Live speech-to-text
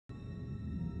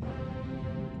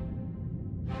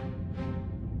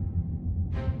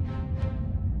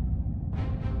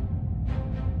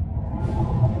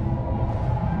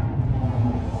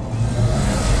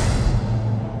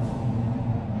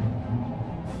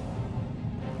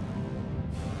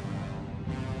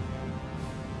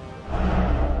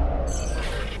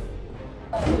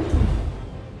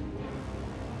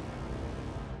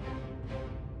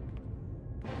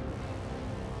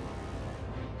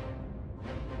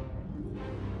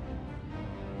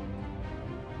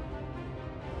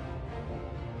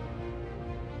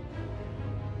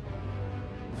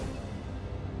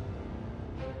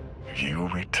you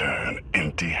return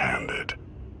empty-handed.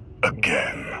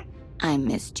 Again. I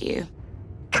missed you.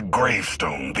 The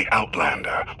Gravestone, the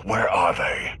Outlander, where are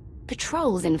they?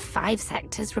 Patrols in 5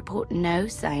 sectors report no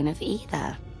sign of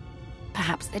either.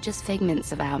 Perhaps they're just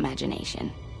figments of our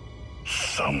imagination.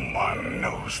 Someone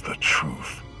knows the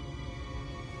truth.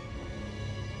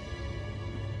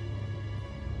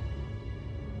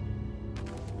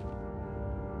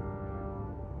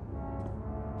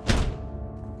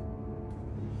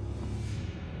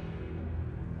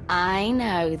 I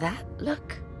know that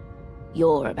look.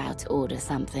 You're about to order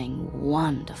something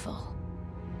wonderful.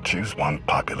 Choose one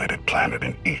populated planet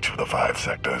in each of the 5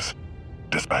 sectors.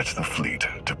 Dispatch the fleet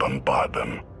to bombard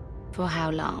them. For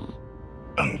how long?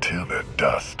 Until they're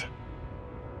dust.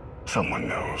 Someone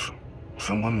knows.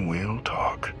 Someone will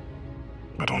talk.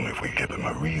 But only if we give them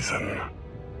a reason.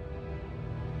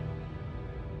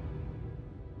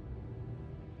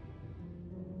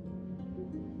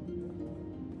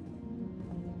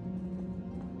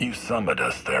 You summoned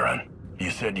us, Theron. You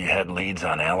said you had leads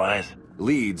on allies?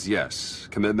 Leads, yes.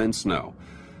 Commitments, no.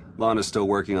 Lana's still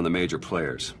working on the major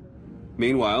players.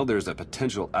 Meanwhile, there's a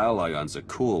potential ally on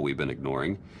Zakul we've been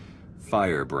ignoring.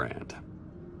 Firebrand.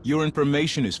 Your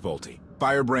information is faulty.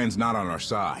 Firebrand's not on our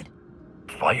side.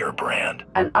 Firebrand?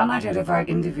 An unidentified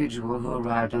individual who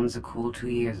arrived on Zakul 2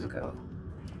 years ago.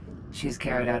 She's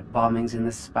carried out bombings in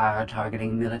the Spire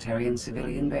targeting military and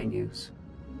civilian venues.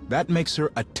 That makes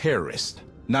her a terrorist,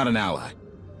 not an ally.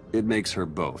 It makes her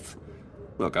both.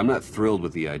 Look, I'm not thrilled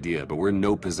with the idea, but we're in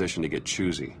no position to get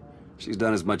choosy. She's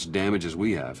done as much damage as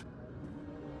we have.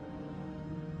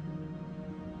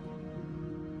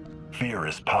 Fear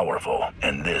is powerful,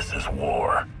 and this is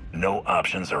war. No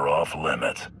options are off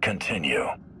limits. Continue.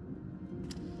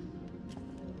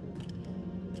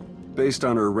 Based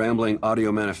on her rambling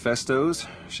audio manifestos,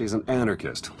 she's an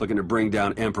anarchist, looking to bring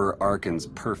down Emperor Arkan's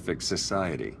perfect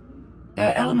society. There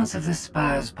are elements of the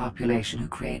Spire's population who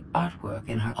create artwork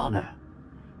in her honor.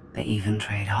 They even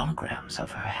trade holograms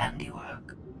of her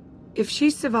handiwork. If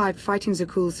she's survived fighting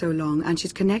Zakul so long and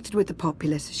she's connected with the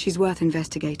populace, she's worth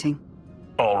investigating.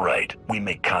 All right, we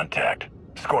make contact.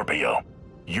 Scorpio,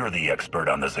 you're the expert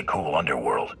on the Zakul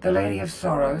underworld. The Lady of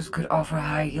Sorrows could offer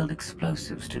high-yield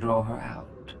explosives to draw her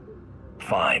out.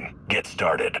 Fine, get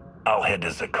started. I'll head to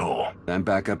Zakul. And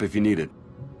back up if you need it.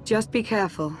 Just be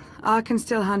careful. Arkan's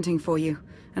still hunting for you,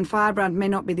 and Firebrand may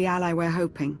not be the ally we're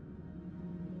hoping.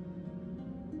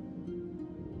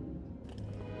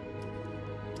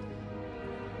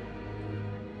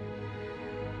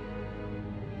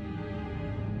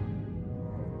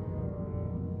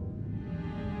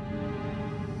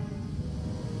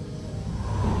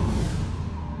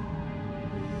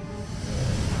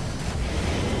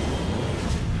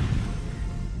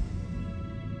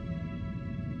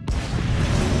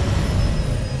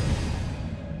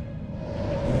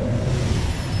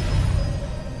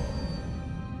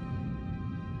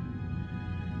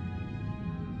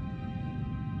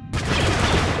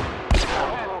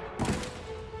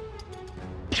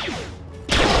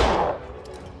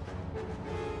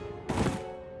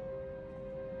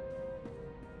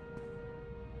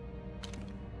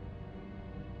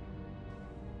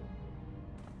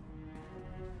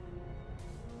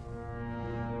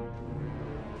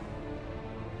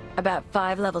 About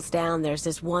 5 levels down, there's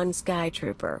this one Sky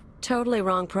Trooper. Totally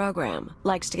wrong program.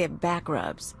 Likes to give back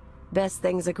rubs. Best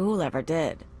thing Zakul ever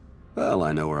did. Well,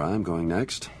 I know where I'm going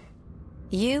next.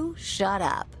 You shut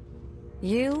up.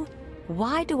 You?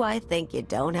 Why do I think you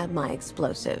don't have my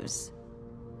explosives?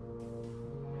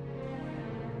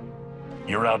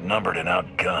 You're outnumbered and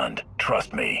outgunned.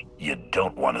 Trust me, you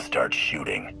don't want to start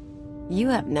shooting. You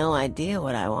have no idea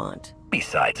what I want.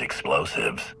 Besides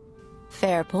explosives.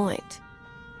 Fair point.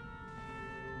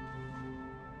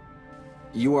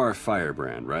 You are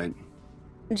Firebrand, right?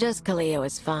 Just Kaleo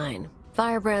is fine.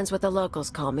 Firebrand's what the locals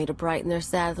call me to brighten their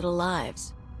sad little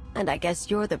lives. And I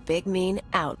guess you're the big mean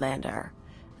Outlander.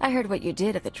 I heard what you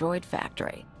did at the droid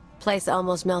factory. Place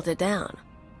almost melted down.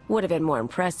 Would have been more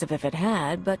impressive if it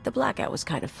had, but the blackout was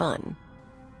kind of fun.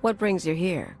 What brings you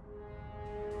here?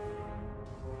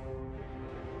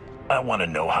 I want to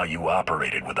know how you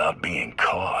operated without being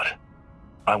caught.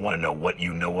 I want to know what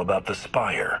you know about the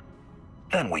Spire.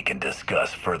 Then we can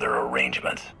discuss further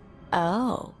arrangements.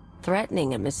 Oh,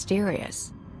 threatening and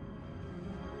mysterious.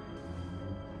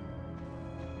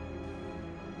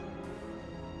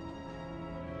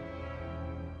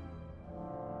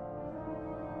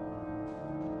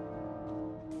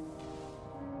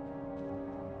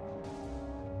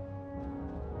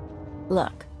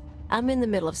 Look, I'm in the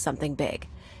middle of something big.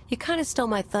 You kind of stole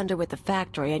my thunder with the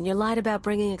factory, and you lied about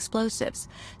bringing explosives,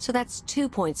 so that's 2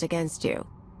 points against you.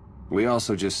 We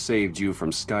also just saved you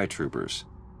from Sky Troopers.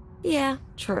 Yeah,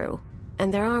 true.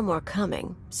 And there are more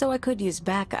coming, so I could use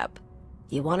backup.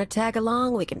 You want to tag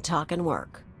along, we can talk and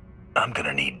work. I'm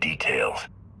gonna need details,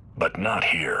 but not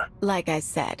here. Like I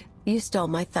said, you stole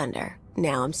my thunder.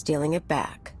 Now I'm stealing it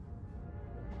back.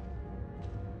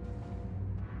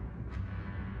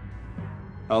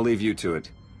 I'll leave you to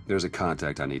it. There's a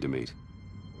contact I need to meet.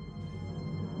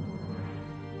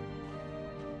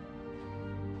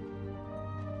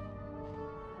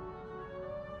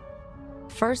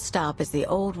 First stop is the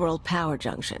old world power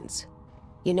junctions.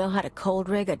 You know how to cold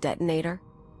rig a detonator?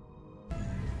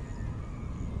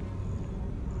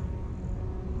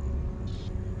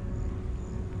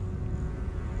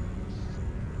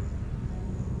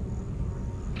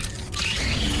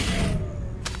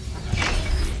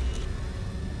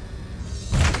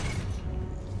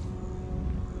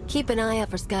 Keep an eye out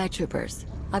for Sky Troopers.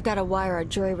 I've got to wire a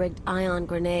jury-rigged ion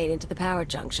grenade into the power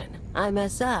junction. I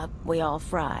mess up, we all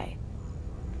fry.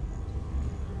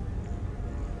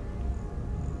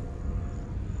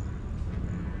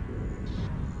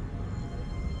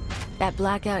 That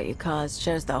blackout you caused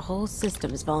shows the whole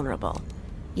system's vulnerable.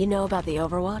 You know about the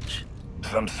Overwatch?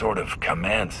 Some sort of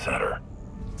command center.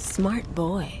 Smart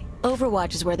boy.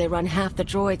 Overwatch is where they run half the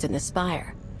droids in the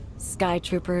Spire. Sky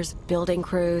Troopers, building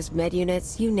crews, med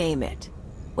units, you name it.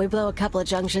 We blow a couple of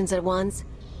junctions at once,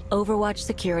 Overwatch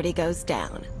security goes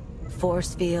down.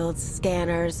 Force fields,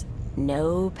 scanners,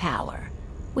 no power.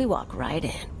 We walk right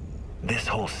in. This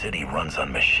whole city runs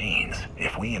on machines.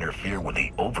 If we interfere with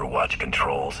the Overwatch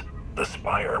controls, the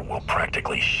Spire will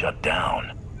practically shut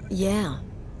down. Yeah,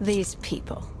 these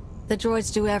people. The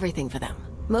droids do everything for them.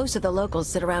 Most of the locals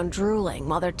sit around drooling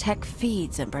while their tech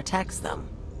feeds and protects them.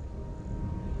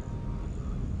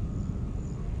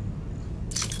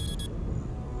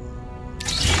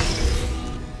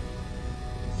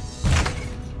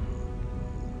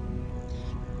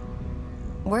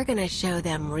 We're gonna show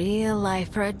them real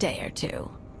life for a day or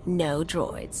two. No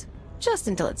droids. Just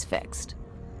until it's fixed.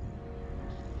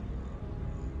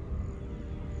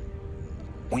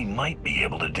 We might be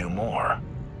able to do more.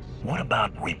 What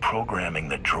about reprogramming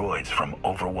the droids from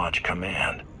Overwatch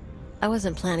Command? I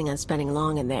wasn't planning on spending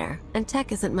long in there, and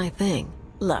tech isn't my thing.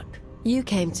 Look, you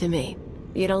came to me.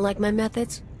 You don't like my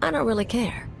methods? I don't really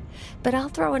care. But I'll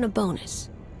throw in a bonus.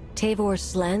 Tavor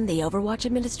Slen, the Overwatch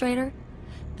administrator?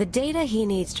 The data he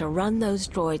needs to run those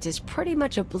droids is pretty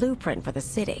much a blueprint for the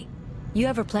city. You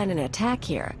ever plan an attack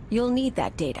here, you'll need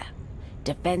that data.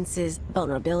 Defenses,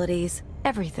 vulnerabilities,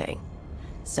 everything.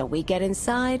 So we get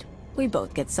inside, we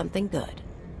both get something good.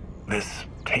 This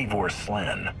Tavor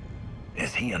Slen,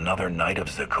 is he another Knight of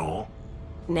Zakul?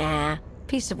 Nah,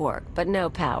 piece of work, but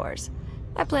no powers.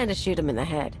 I plan to shoot him in the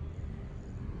head.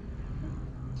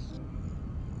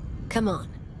 Come on,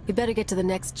 we better get to the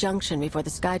next junction before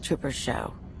the Sky Troopers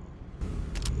show.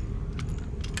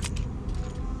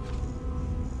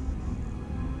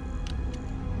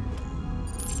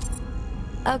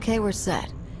 Okay, we're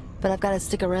set. But I've got to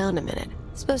stick around a minute.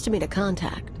 Supposed to meet a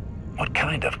contact. What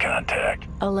kind of contact?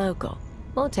 A local.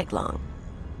 Won't take long.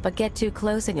 But get too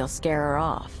close and you'll scare her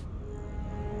off.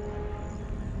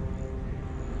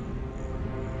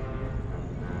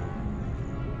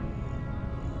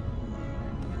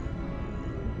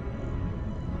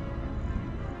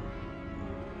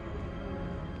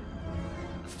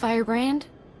 Firebrand?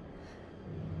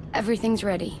 Everything's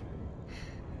ready.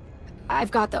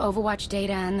 I've got the Overwatch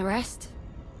data and the rest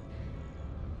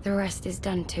is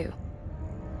done too.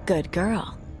 Good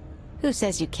girl. Who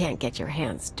says you can't get your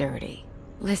hands dirty?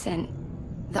 Listen,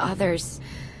 the others,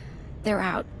 they're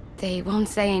out. They won't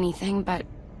say anything, but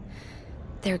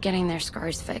they're getting their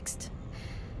scars fixed.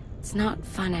 It's not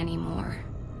fun anymore.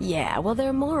 Yeah, well,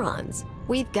 they're morons.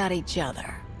 We've got each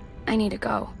other. I need to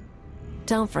go.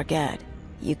 Don't forget,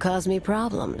 you cause me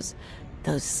problems.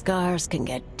 Those scars can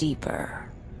get deeper.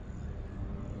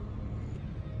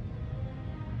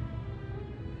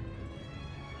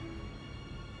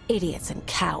 Idiots and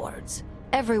cowards.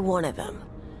 Every one of them.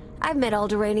 I've met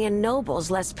Alderaanian nobles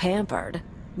less pampered.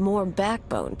 More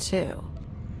backbone, too.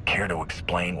 Care to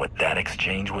explain what that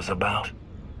exchange was about?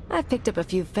 I've picked up a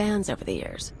few fans over the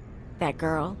years. That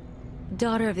girl,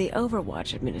 daughter of the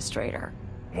Overwatch administrator.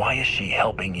 Why is she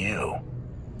helping you?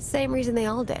 Same reason they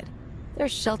all did. They're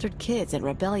sheltered kids and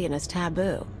rebellion is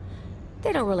taboo.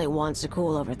 They don't really want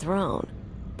Zakul overthrown,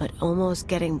 but almost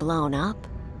getting blown up?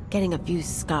 Getting a few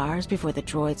scars before the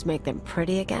droids make them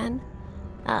pretty again?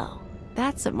 Oh,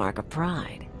 that's a mark of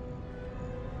pride.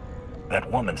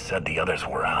 That woman said the others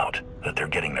were out, that they're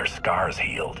getting their scars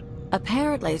healed.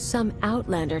 Apparently, some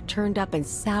outlander turned up and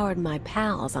soured my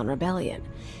pals on rebellion.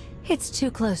 It's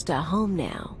too close to home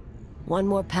now. One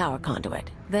more power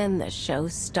conduit, then the show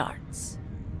starts.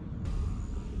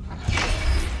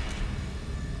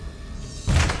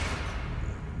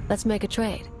 Let's make a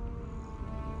trade.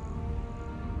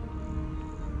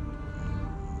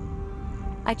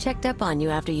 I checked up on you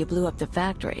after you blew up the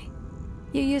factory.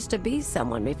 You used to be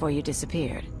someone before you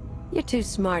disappeared. You're too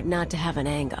smart not to have an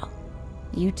angle.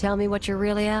 You tell me what you're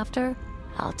really after,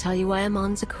 I'll tell you why I'm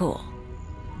on Zakul.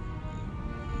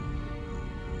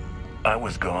 I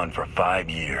was gone for 5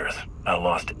 years. I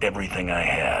lost everything I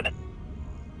had.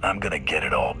 I'm gonna get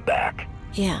it all back.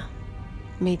 Yeah,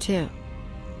 me too.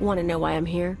 Want to know why I'm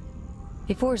here?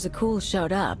 Before Zakul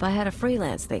showed up, I had a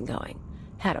freelance thing going.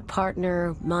 Had a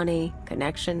partner, money,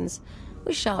 connections.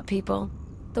 We shot people.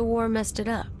 The war messed it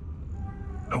up.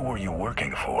 Who were you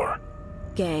working for?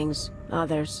 Gangs,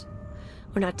 others.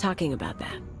 We're not talking about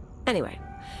that. Anyway,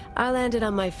 I landed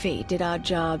on my feet, did odd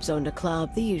jobs, owned a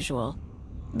club, the usual.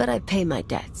 But I pay my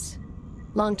debts.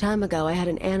 Long time ago, I had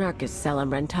an anarchist cell in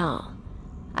Rental.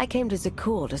 I came to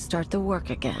Zakul to start the work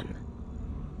again.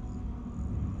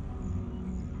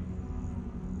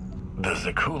 The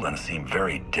Zakulans seem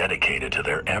very dedicated to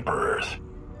their emperors.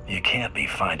 You can't be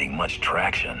finding much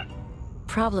traction.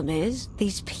 Problem is,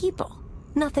 these people.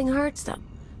 Nothing hurts them.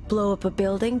 Blow up a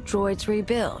building, droids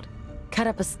rebuild. Cut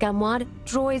up a scumwad,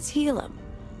 droids heal them.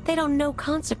 They don't know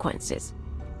consequences.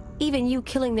 Even you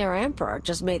killing their emperor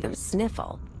just made them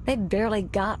sniffle. They barely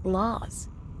got laws.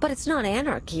 But it's not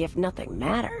anarchy if nothing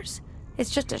matters.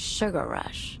 It's just a sugar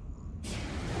rush.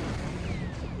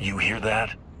 You hear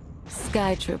that?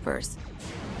 Sky troopers.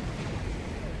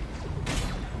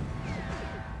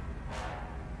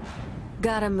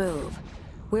 Gotta move.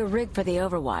 We're rigged for the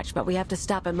Overwatch, but we have to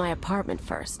stop at my apartment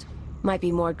first. Might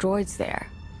be more droids there.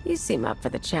 You seem up for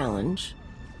the challenge.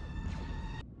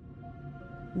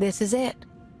 This is it.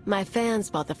 My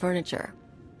fans bought the furniture.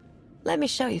 Let me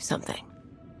show you something.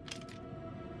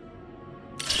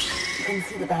 You can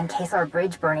see the Van Kesar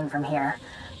Bridge burning from here.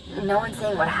 No one's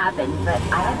saying what happened, but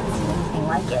I haven't seen anything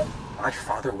like it. My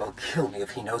father will kill me if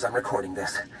he knows I'm recording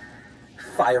this.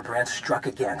 Firebrand struck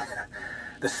again.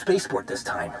 The spaceport this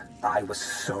time. I was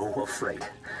so afraid.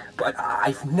 But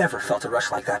I've never felt a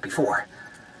rush like that before.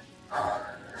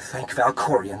 Thank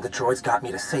Valkorion, the droids got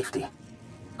me to safety.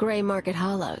 Gray Market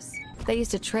Hollows. They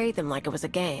used to trade them like it was a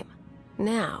game.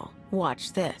 Now,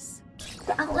 watch this.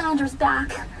 The Outlander's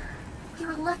back. We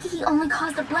were lucky he only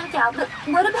caused a blackout, but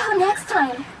what about next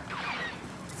time?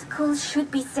 Zakul should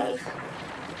be safe.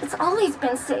 It's always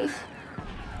been safe.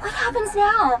 What happens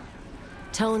now?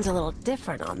 Tone's a little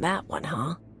different on that one,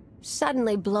 huh?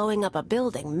 Suddenly blowing up a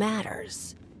building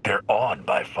matters. They're awed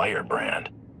by Firebrand,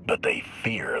 but they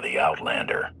fear the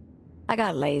Outlander. I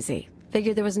got lazy.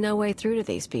 Figured there was no way through to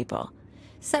these people.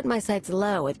 Set my sights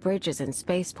low with bridges and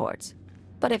spaceports.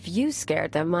 But if you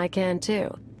scared them, I can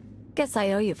too. Guess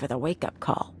I owe you for the wake-up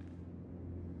call.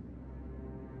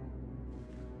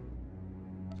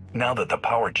 Now that the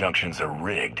power junctions are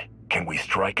rigged, can we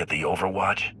strike at the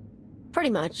Overwatch?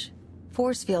 Pretty much.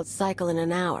 Force fields cycle in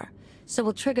an hour, so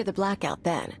we'll trigger the blackout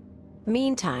then.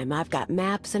 Meantime, I've got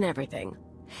maps and everything.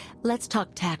 Let's talk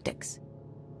tactics.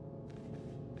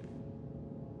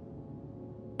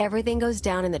 Everything goes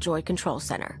down in the droid control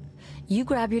center. You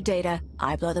grab your data,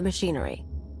 I blow the machinery,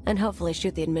 and hopefully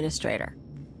shoot the administrator.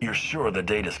 You're sure the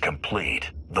data's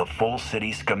complete? The full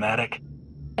city schematic?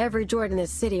 Every droid in this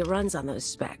city runs on those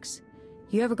specs.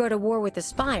 You ever go to war with the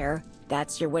Spire,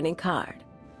 that's your winning card.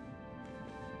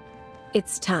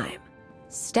 It's time.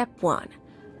 Step 1.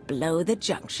 Blow the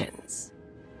junctions.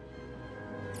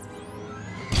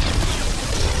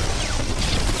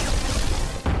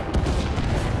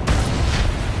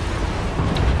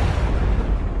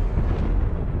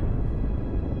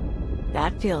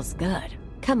 That feels good.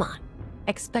 Come on.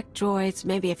 Expect droids,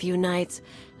 maybe a few nights.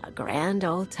 A grand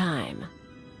old time.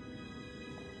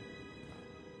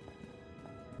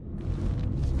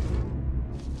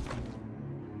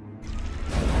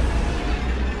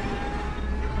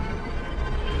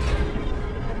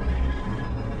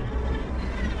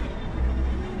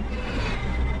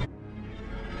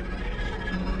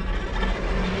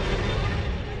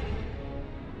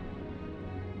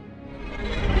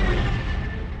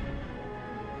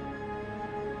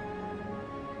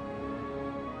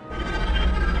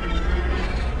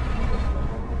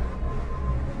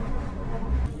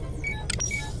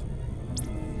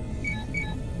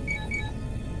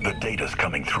 The data's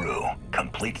coming through.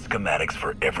 Complete schematics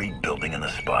for every building in the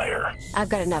Spire. I've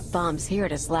got enough bombs here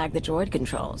to slag the droid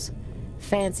controls.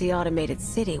 Fancy automated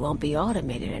city won't be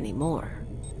automated anymore.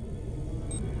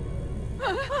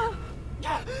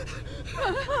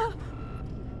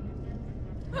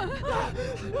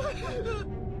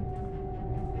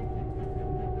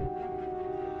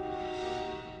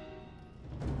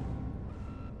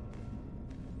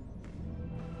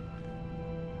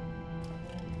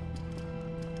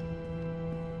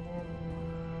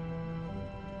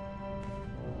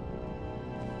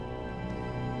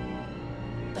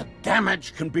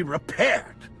 Damage can be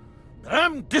repaired.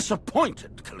 I'm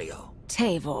disappointed, Cleo.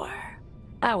 Tavor,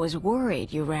 I was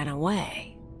worried you ran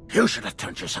away. You should have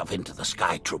turned yourself into the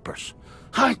Sky Troopers.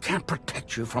 I can't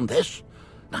protect you from this.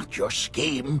 Not your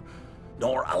scheme,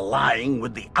 nor allying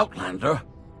with the Outlander.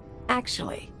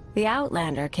 Actually, the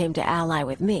Outlander came to ally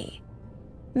with me.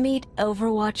 Meet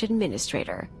Overwatch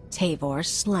Administrator, Tavor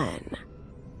Slen.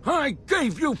 I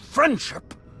gave you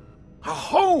friendship, a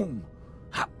home,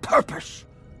 a purpose.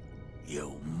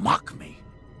 You mock me.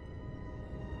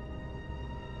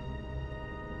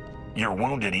 Your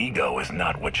wounded ego is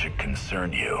not what should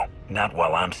concern you. Not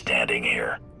while I'm standing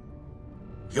here.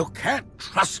 You can't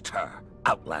trust her,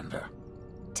 Outlander.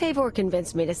 Tavor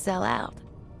convinced me to sell out.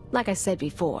 Like I said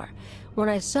before, when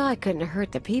I saw I couldn't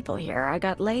hurt the people here, I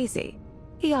got lazy.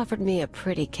 He offered me a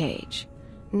pretty cage.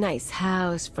 Nice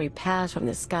house, free pass from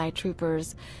the Sky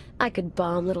Troopers. I could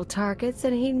bomb little targets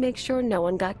and he'd make sure no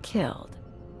one got killed.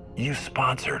 You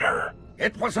sponsored her.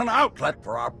 It was an outlet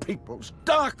for our people's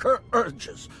darker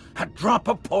urges. A drop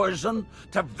of poison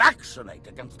to vaccinate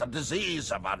against the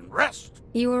disease of unrest.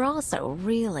 You were also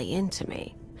really into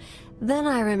me. Then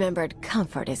I remembered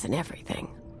comfort isn't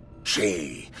everything.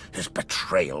 She is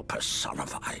betrayal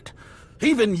personified.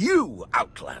 Even you,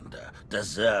 Outlander,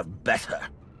 deserve better.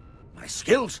 My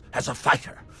skills as a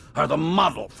fighter are the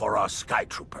model for our Sky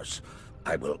Troopers.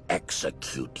 I will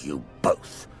execute you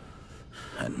both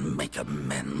and make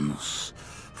amends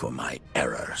for my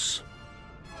errors.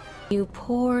 You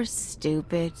poor,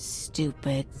 stupid,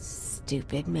 stupid,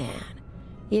 stupid man.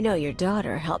 You know your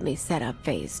daughter helped me set up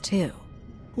Phase 2.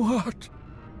 What?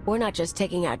 We're not just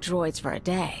taking out droids for a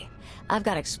day. I've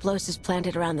got explosives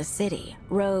planted around the city.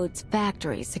 Roads,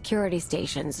 factories, security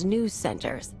stations, news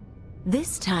centers.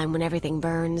 This time when everything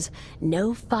burns,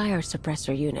 no fire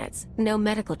suppressor units, no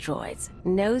medical droids,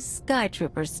 no Sky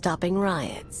Troopers stopping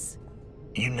riots.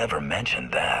 You never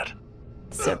mentioned that.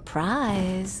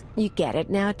 Surprise! You get it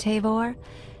now, Tavor?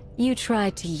 You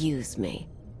tried to use me.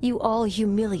 You all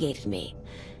humiliated me.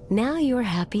 Now your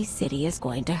happy city is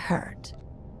going to hurt.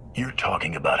 You're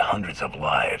talking about hundreds of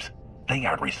lives. They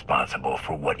aren't responsible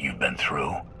for what you've been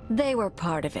through. They were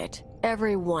part of it.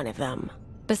 Every one of them.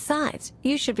 Besides,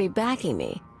 you should be backing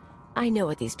me. I know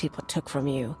what these people took from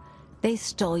you. They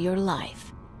stole your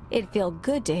life. It'd feel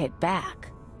good to hit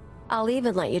back. I'll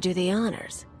even let you do the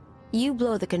honors. You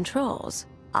blow the controls,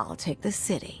 I'll take the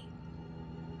city.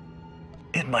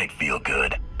 It might feel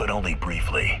good, but only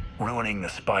briefly. Ruining the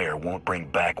Spire won't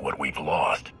bring back what we've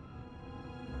lost.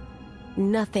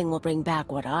 Nothing will bring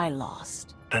back what I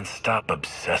lost. Then stop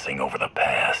obsessing over the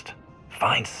past.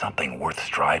 Find something worth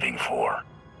striving for.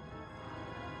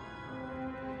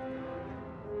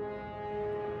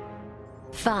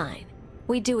 Fine.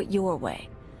 We do it your way.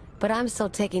 But I'm still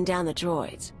taking down the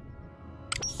droids.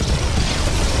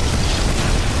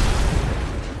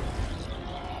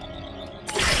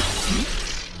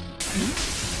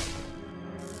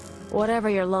 Whatever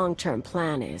your long-term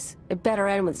plan is, it better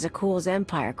end with Zakuul's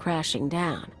empire crashing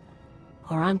down.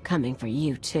 Or I'm coming for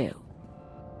you too.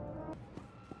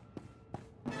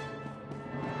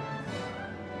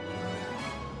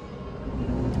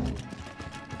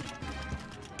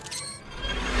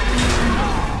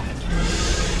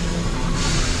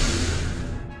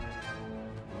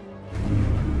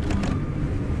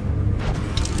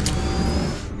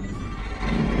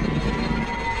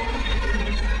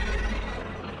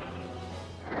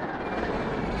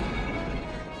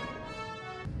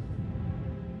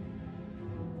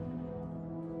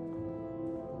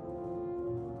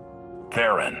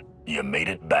 Theron, you made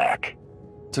it back.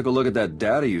 Took a look at that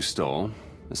data you stole.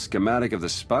 The schematic of the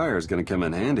Spire is gonna come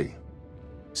in handy.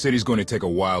 City's going to take a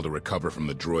while to recover from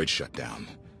the droid shutdown.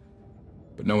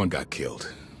 But no one got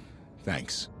killed.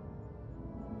 Thanks.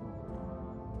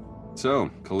 So,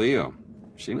 Cleo.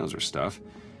 She knows her stuff.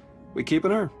 We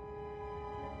keeping her?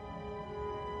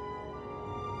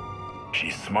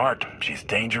 She's smart, she's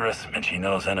dangerous, and she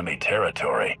knows enemy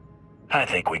territory. I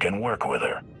think we can work with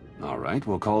her. All right,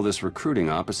 we'll call this recruiting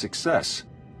op a success.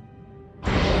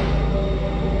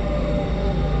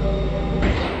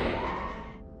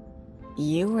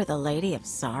 You were the Lady of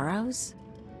Sorrows?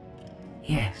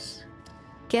 Yes.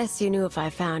 Guess you knew if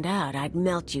I found out, I'd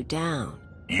melt you down.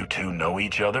 You two know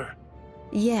each other?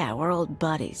 Yeah, we're old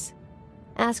buddies.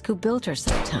 Ask who built her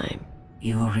sometime.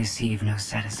 You will receive no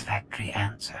satisfactory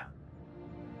answer.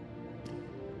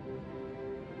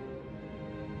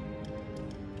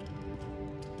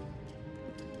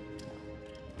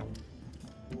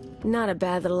 Not a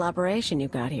bad little operation you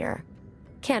got here.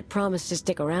 Can't promise to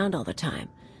stick around all the time,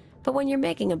 but when you're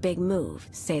making a big move,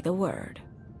 say the word.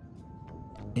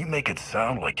 You make it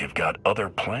sound like you've got other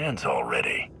plans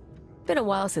already. Been a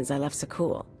while since I left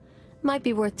Sakul. Might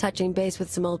be worth touching base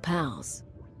with some old pals.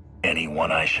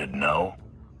 Anyone I should know?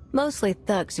 Mostly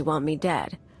thugs who want me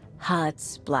dead.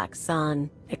 Huts, Black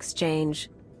Sun, Exchange.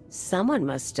 Someone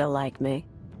must still like me.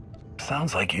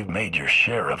 Sounds like you've made your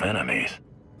share of enemies.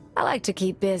 I like to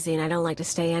keep busy and I don't like to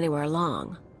stay anywhere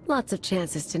long. Lots of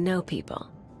chances to know people.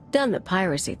 Done the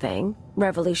piracy thing,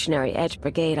 Revolutionary Edge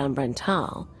Brigade on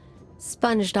Brental.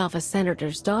 Sponged off a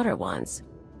senator's daughter once.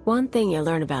 One thing you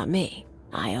learn about me,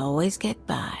 I always get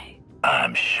by.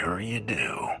 I'm sure you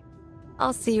do.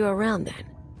 I'll see you around then.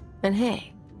 And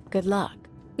hey, good luck.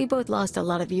 We both lost a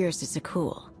lot of years to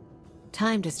Sakul.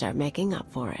 Time to start making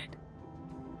up for it.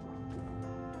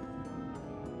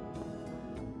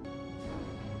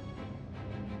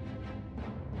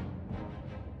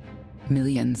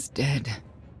 Millions dead.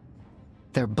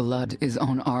 Their blood is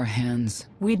on our hands.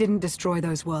 We didn't destroy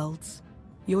those worlds.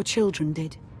 Your children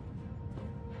did.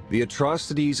 The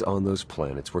atrocities on those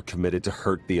planets were committed to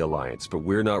hurt the Alliance, but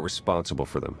we're not responsible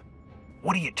for them.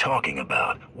 What are you talking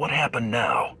about? What happened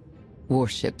now?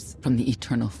 Warships from the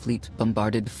Eternal Fleet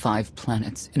bombarded 5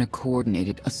 planets in a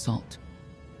coordinated assault.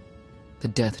 The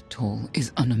death toll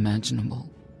is unimaginable.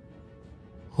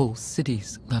 Whole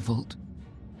cities leveled.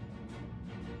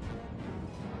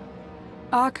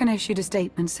 Arkan issued a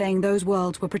statement saying those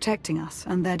worlds were protecting us,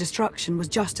 and their destruction was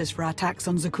justice for our attacks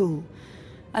on Zakul.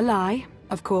 A lie,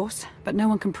 of course, but no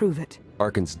one can prove it.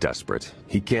 Arkan's desperate.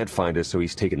 He can't find us, so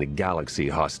he's taken the galaxy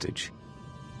hostage.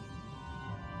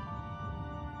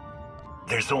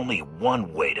 There's only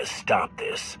one way to stop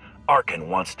this. Arkan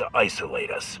wants to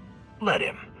isolate us. Let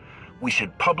him. We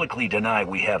should publicly deny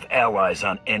we have allies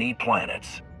on any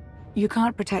planets. You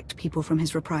can't protect people from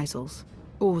his reprisals,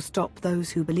 or stop those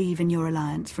who believe in your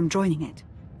alliance from joining it.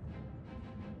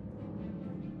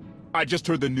 I just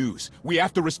heard the news. We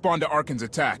have to respond to Arkan's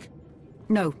attack.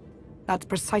 No, that's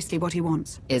precisely what he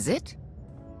wants. Is it?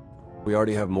 We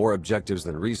already have more objectives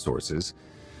than resources,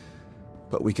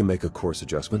 but we can make a course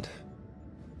adjustment.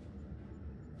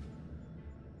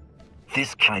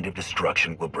 This kind of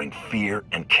destruction will bring fear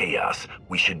and chaos.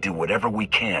 We should do whatever we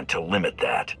can to limit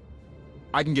that.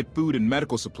 I can get food and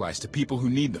medical supplies to people who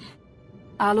need them.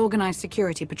 I'll organize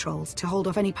security patrols to hold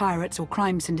off any pirates or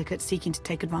crime syndicates seeking to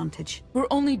take advantage. We're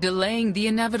only delaying the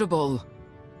inevitable.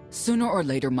 Sooner or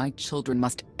later, my children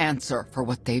must answer for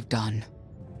what they've done.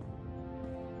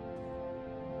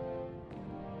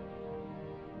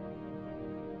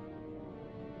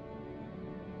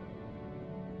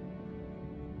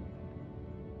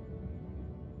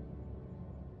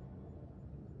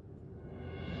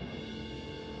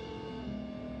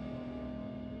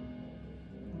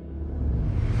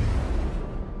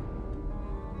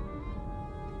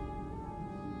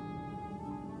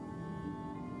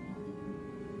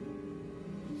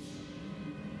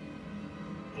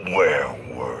 Where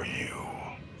were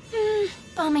you?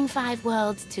 Bombing 5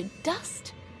 worlds to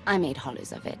dust. I made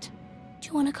hollows of it. Do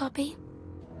you want a copy?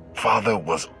 Father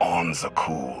was on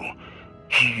Zakul.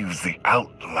 He used the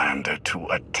Outlander to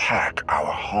attack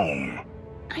our home.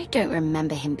 I don't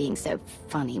remember him being so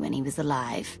funny when he was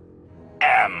alive.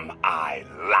 Am I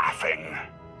laughing?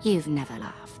 You've never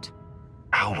laughed.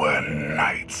 Our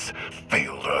knights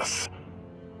failed us.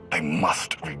 They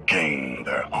must regain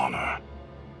their honor.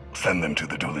 Send them to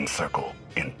the dueling circle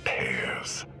in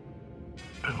pairs.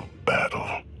 They'll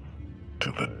battle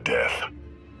to the death.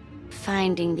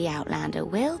 Finding the Outlander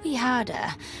will be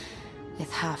harder, with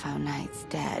half our knights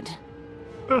dead.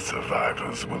 The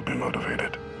survivors will be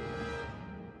motivated.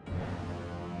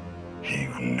 You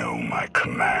know my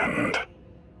command.